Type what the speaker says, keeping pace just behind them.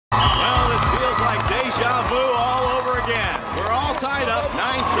like deja vu all over again. We're all tied up.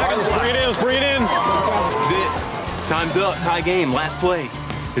 9 seconds left. Bring it in. Let's bring it in. This is it. Time's up. Tie game. Last play.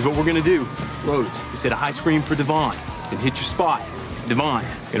 Here's what we're going to do. Rhodes, you set a high screen for Devon. Then hit your spot. Devon,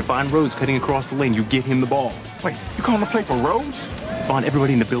 you're going to find Rhodes cutting across the lane. You get him the ball. Wait, you calling the play for Rhodes? Devon,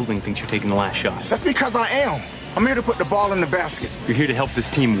 everybody in the building thinks you're taking the last shot. That's because I am. I'm here to put the ball in the basket. You're here to help this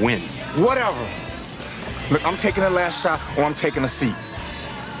team win. Whatever. Look, I'm taking the last shot or I'm taking a seat.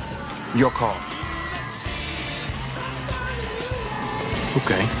 Your call.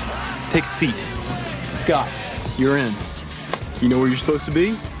 Okay. Take a seat. Scott, you're in. You know where you're supposed to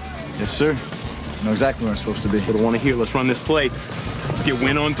be? Yes, sir. I know exactly where I'm supposed to be. What I want to hear. Let's run this play. Let's get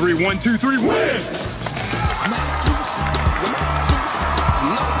win on 3. 1, 2, 3, win! Baby,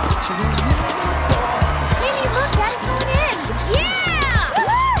 look, Daddy's going in. Yeah!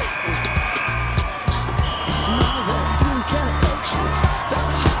 Woo!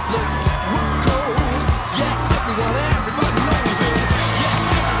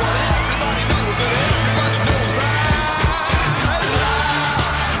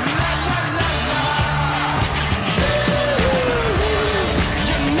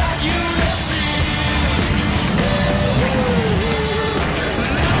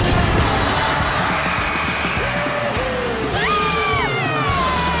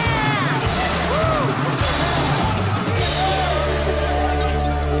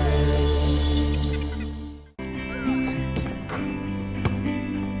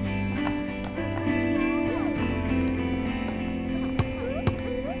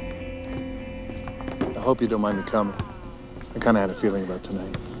 I hope you don't mind me coming. I kind of had a feeling about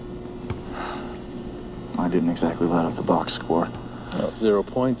tonight. I didn't exactly light up the box score. Well, 0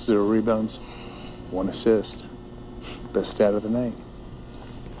 points, 0 rebounds, 1 assist. Best stat of the night.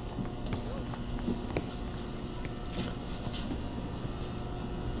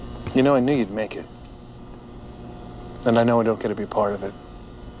 You know, I knew you'd make it. And I know I don't get to be part of it.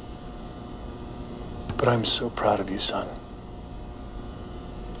 But I'm so proud of you, son.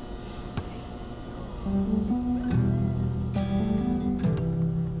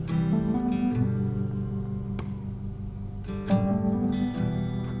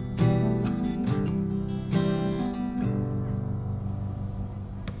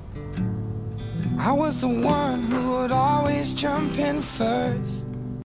 I was the one who would always jump in first.